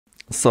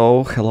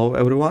So, hello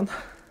everyone.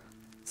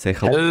 Say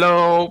hello.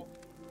 Hello.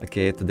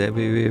 Okay, today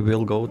we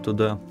will go to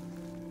the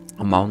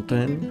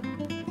mountain,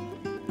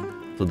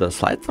 to the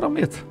slide from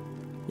it.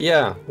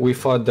 Yeah, we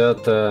thought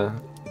that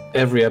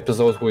every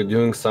episode we're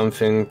doing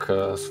something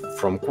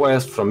from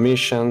quests, from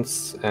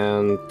missions,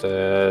 and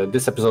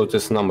this episode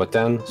is number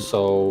 10,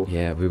 so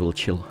Yeah, we will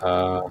chill.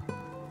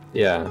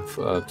 yeah,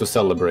 to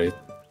celebrate.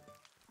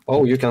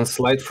 Oh, you can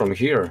slide from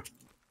here.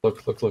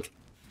 Look, look, look.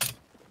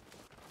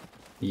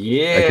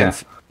 Yeah!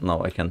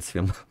 No, I can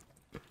swim.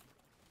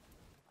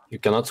 You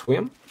cannot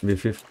swim?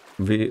 with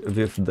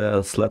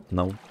the sled,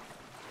 no.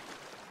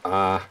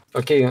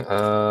 Okay,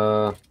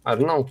 I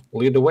don't know,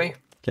 lead the way.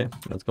 Okay,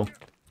 let's go.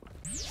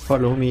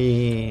 Follow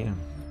me.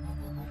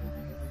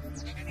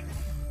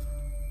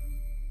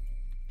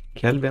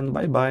 Kelvin,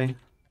 bye-bye.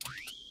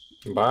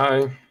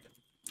 Bye.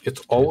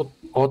 It's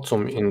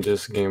autumn in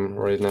this game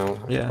right now,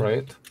 Yeah.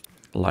 right?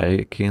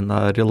 Like in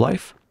real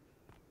life?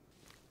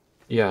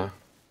 Yeah.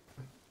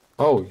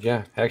 Oh,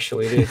 yeah,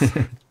 actually it is.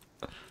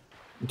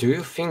 Do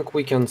you think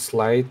we can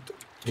slide?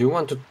 Do you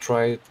want to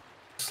try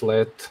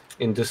sled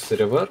in this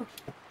river?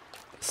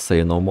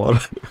 Say no more.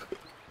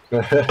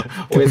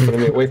 Wait for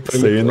me, wait for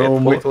me. Say no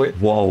more. Wait.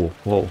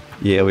 Whoa.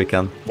 Yeah, we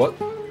can. What?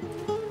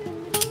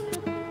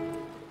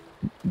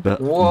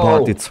 But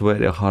Whoa. it's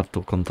very hard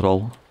to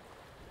control.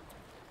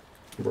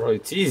 Bro,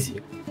 it's easy.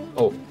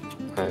 Oh,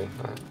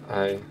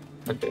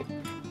 okay.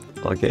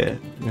 Okay.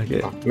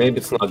 Oh, maybe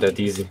it's not that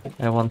easy.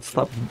 I won't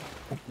stop.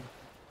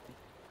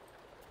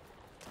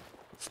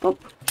 Stop.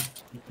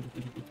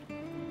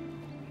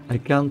 I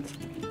can't.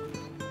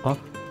 Oh.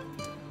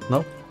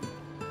 No.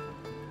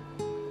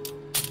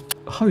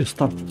 How you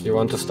stop? You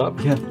want to stop?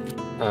 Yeah.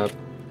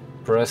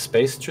 Press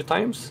space 2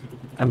 times?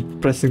 I'm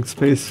pressing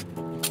space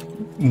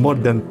more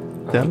than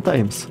 10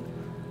 times.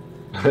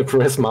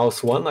 Press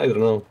mouse 1? I don't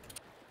know.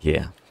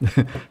 Yeah.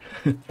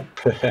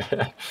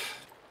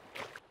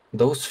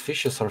 Those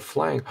fishes are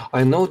flying.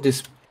 I know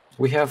this.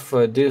 We have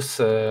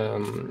this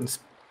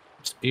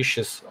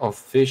species of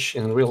fish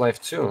in real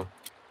life too.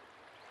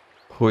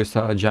 Who is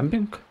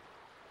jumping?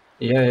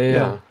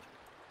 Yeah.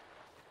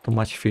 Too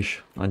much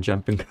fish on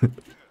jumping.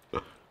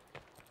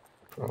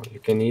 Bro, you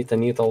can eat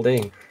and eat all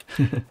day.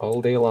 All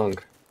day long.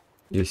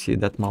 You see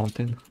that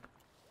mountain?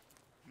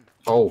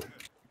 Oh.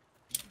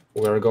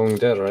 We are going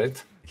there,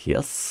 right?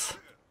 Yes.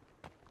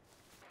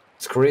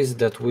 It's crazy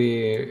that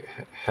we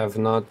have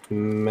not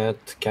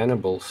met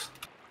cannibals.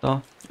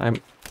 Oh, I'm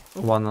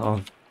one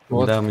of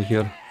What? them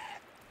here.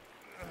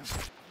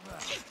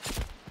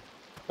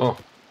 Oh.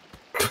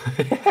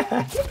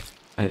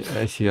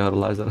 I see your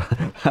laser.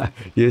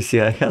 You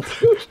see I had.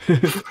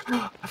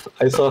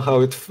 I saw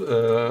how it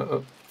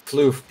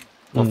flew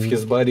off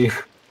his body.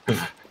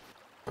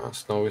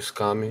 Snow is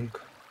coming.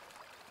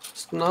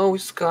 Snow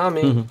is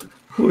coming.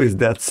 Who is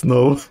that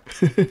Snow?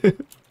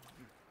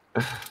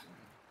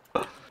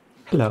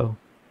 Hello.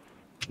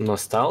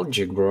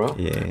 Nostalgic, bro.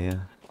 Yeah.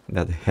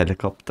 That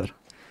helicopter.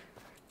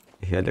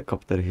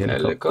 Helicopter.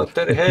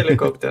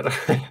 Helicopter.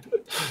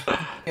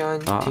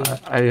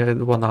 I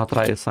wanna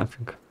try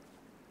something.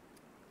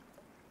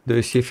 Do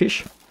you see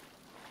fish?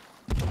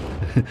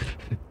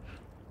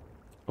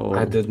 Oh,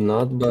 I did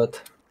not,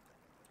 but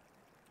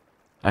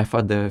I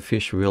thought the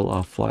fish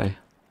will fly.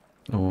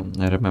 Oh,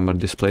 I remember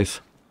this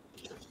place.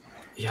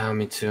 yeah,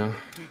 me too.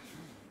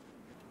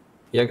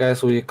 Yeah,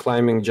 guys, we're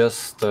climbing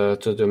just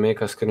to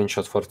make a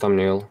screenshot for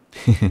thumbnail.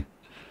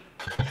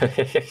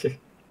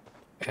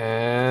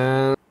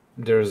 And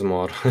there's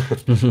more.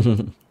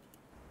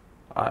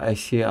 I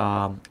see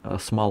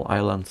small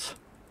islands.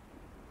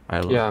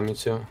 Yeah, me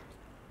too.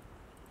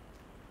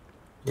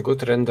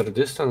 Good render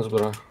distance,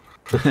 bro.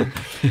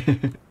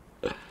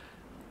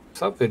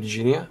 What's up,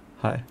 Virginia?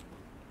 Hi.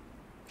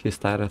 He's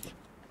tired.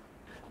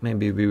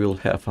 Maybe we will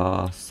have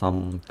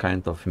some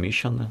kind of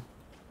mission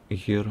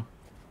here.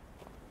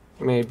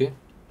 Maybe.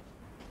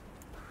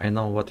 I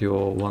know what you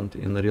want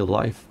in real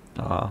life.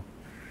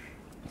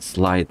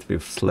 Slide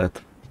with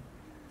sled.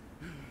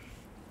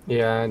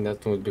 Yeah,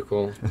 that would be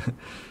cool.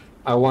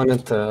 I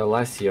wanted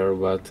last year,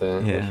 but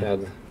Yeah.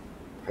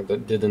 I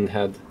didn't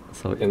had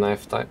So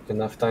enough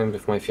time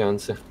with my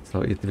fiance.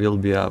 So it will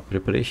be a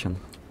preparation.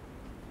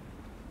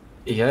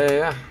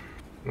 Yeah.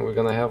 We're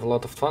gonna have a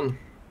lot of fun.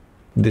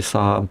 This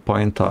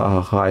point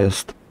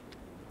highest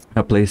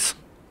place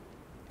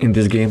in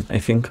this game, I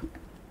think.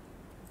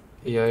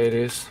 Yeah, it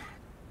is.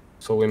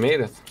 So we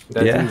made it.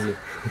 That's Yeah. easy.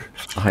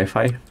 High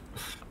five.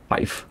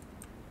 5.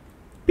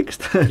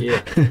 Fixed.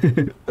 Yeah.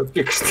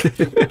 Fixed.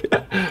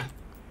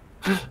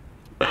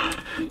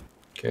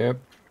 Okay.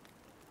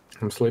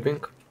 I'm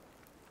sleeping.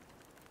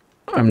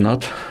 I'm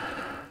not.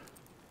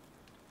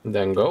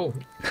 Then go.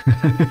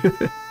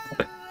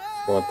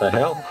 What the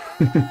hell?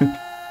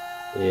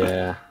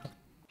 Yeah.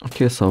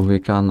 Okay, so we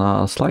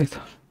can slide.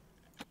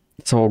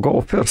 So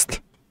go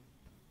first.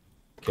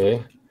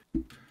 Okay.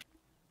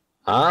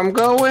 I'm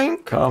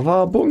going.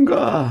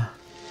 Kawabunga!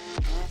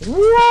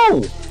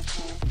 Whoa!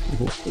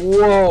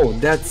 Whoa,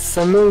 that's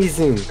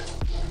amazing.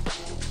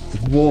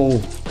 Whoa!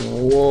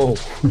 Whoa.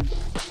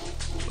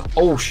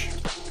 Oh,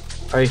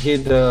 I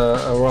hit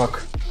a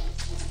rock.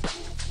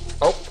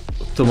 Oh,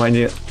 Too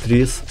many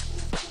trees.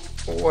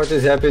 what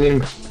is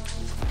happening?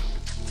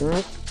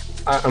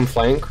 I'm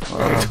flying.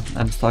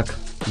 I'm stuck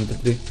in the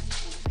tree.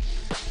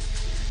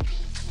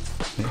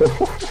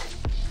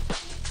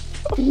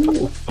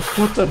 Ooh,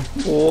 water.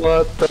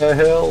 What the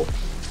hell?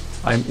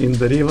 I'm in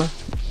the river.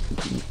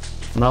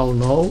 Now,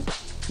 no,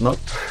 not.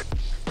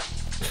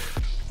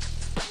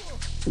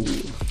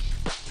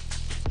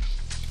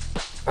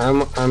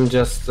 I'm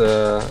just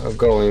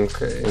going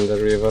in the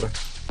river.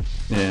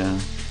 Yeah.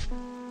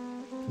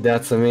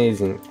 That's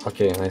amazing.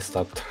 Okay, I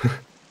stopped.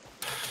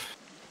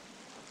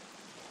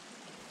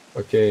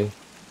 Okay.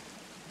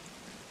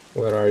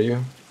 Where are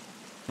you?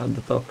 At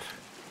the top.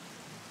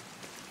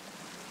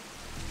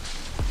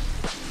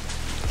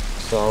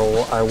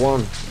 So I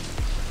won.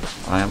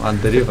 I am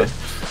at the river.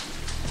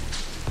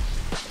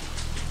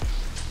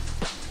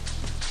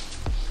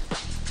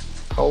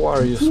 How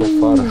are you so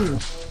far?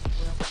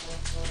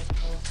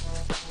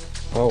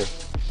 Oh.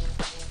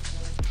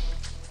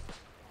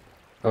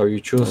 Oh, you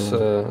choose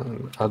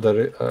other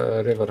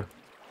river.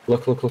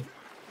 Look, look, look.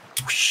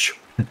 Whoosh.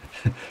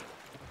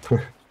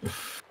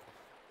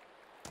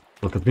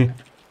 Look at me.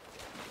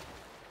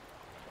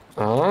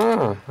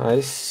 Ah,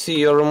 I see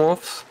your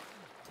moves.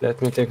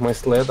 Let me take my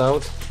sled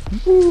out.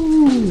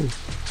 Woo.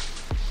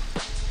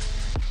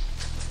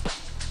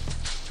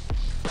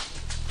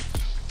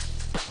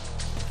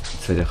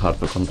 It's very hard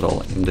to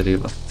control in the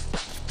river.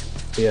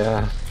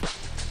 Yeah.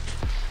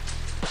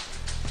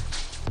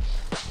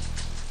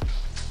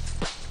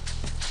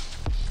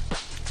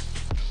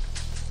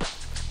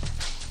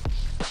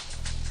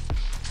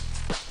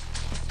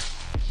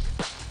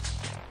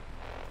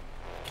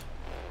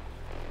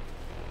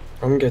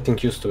 I'm getting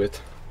used to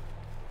it.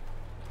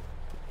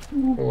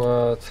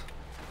 What?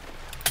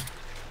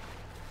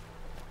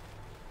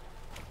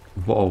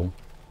 Whoa.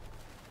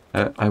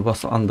 I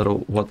was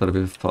underwater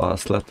with a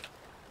sled.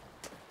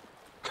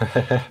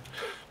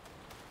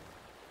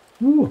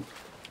 Woo.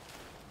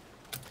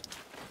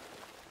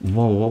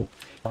 Whoa, whoa.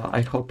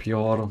 I hope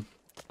your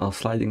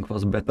sliding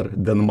was better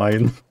than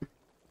mine.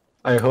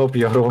 I hope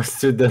yours was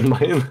too than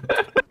mine.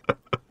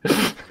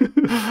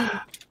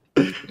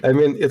 I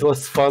mean, it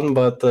was fun,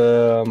 but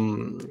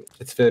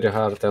it's very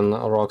hard and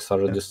rocks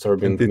are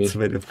disturbing And me. it's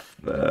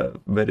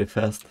very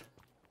fast.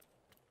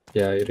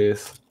 Yeah, it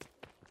is.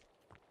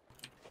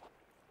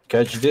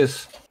 Catch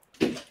this.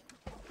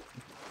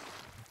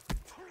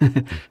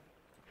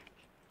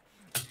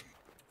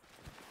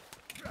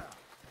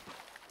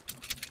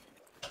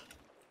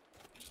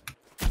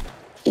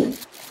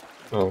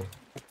 Oh.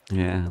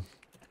 Yeah.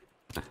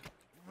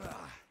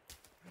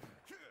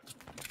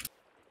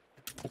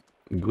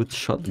 Good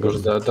shot, Where's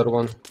good. the other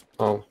one?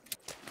 Oh.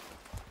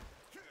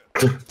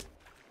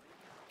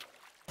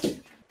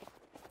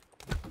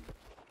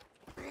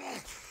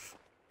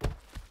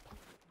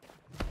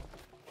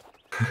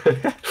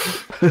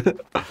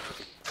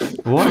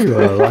 Why you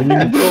are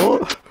running,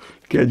 bro?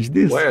 Catch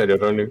this. Why are you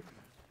running?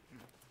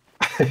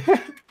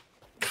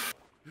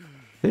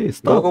 Hey, Go,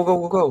 stop. go, go,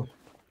 go, go.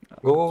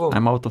 Go, go, go.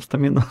 I'm out of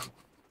stamina.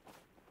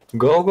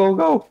 Go, go,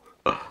 go.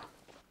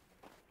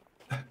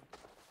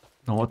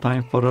 No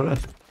time for a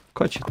rest.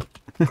 Catch it.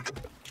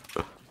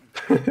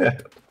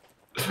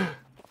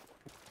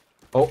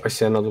 Oh, I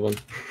see another one.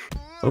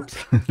 Oops.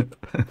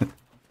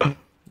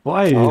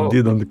 Why Oh.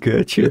 didn't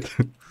catch it?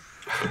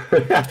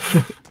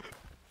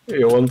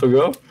 You want to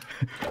go?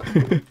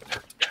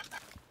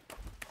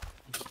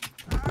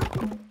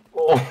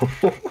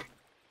 Oh.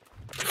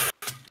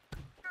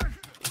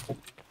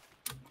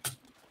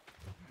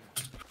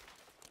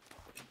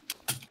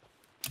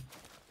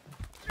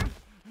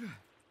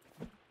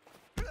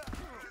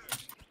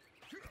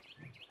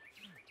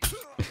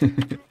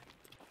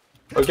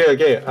 Okay,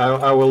 okay,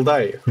 I will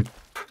die.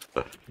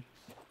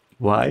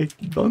 Why?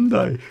 Don't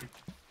die.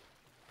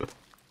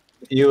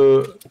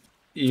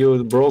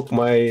 You broke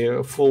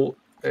my full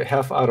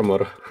half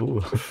armor.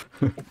 Ooh.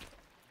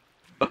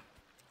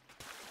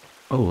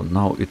 Oh,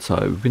 now it's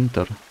a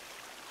winter,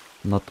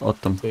 not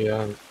autumn.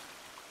 Yeah,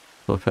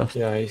 So fast.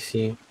 yeah, I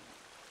see.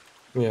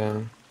 Yeah.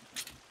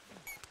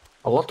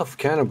 A lot of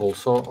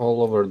cannibals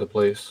all over the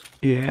place.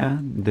 Yeah,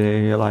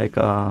 they like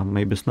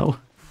maybe snow.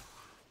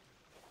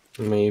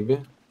 Maybe.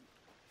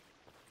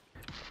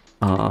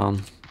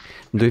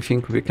 Do you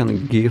think we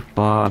can give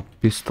a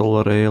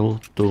pistol rail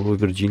to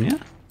Virginia?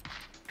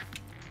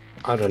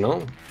 I don't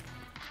know.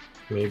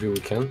 Maybe we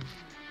can.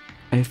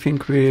 I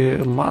think we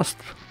must.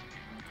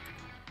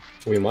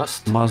 We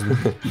must.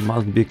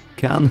 Must be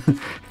can.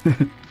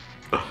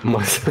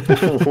 Must.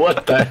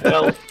 What the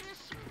hell?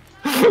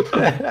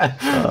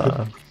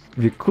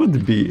 We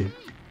could be.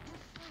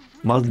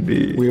 Must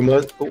be. We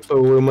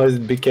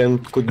must be can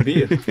could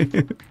be.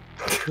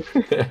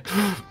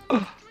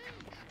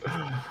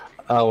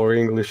 Our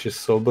English is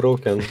so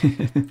broken.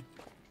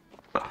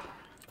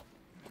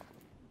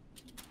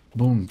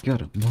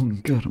 Bunker,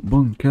 bunker,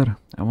 bunker.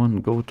 I want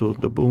to go to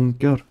the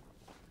bunker.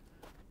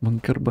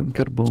 Bunker,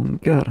 bunker,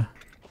 bunker.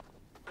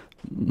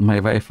 My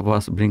wife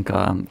was bring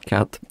a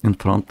cat in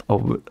front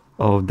of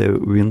of the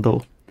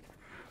window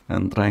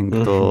and trying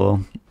to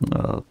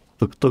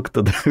tuk-tuk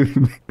to the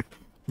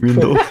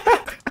window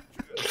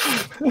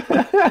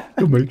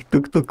to make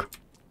tuk-tuk.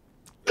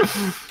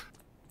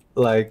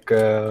 Like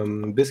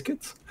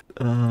biscuits?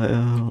 I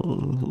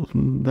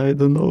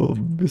don't know,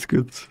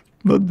 biscuits.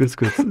 Not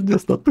biscuits,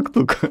 just a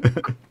tuk-tuk.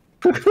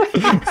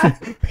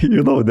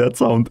 You know that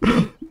sound.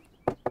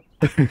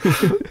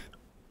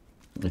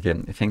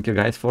 Again, thank you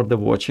guys for the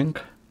watching.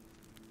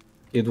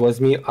 It was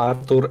me,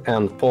 Arthur,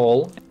 and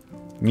Paul.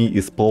 Me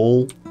is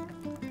Paul.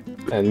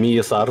 And me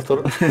is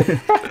Arthur.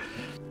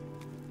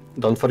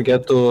 Don't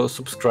forget to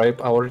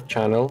subscribe our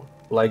channel,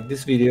 like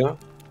this video,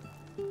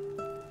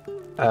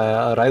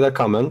 write a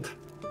comment.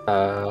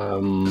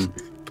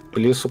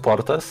 Please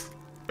support us.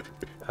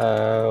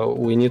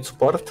 We need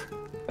support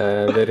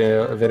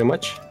very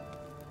much.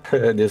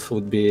 This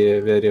would be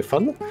very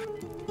fun.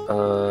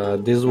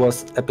 This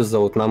was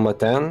episode number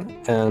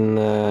 10, and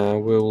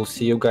we will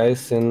see you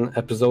guys in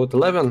episode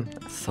 11.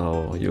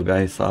 So you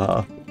guys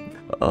are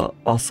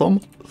awesome.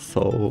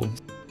 So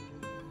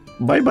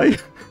bye bye.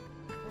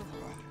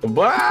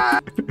 Bye.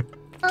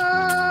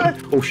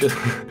 Oh shit.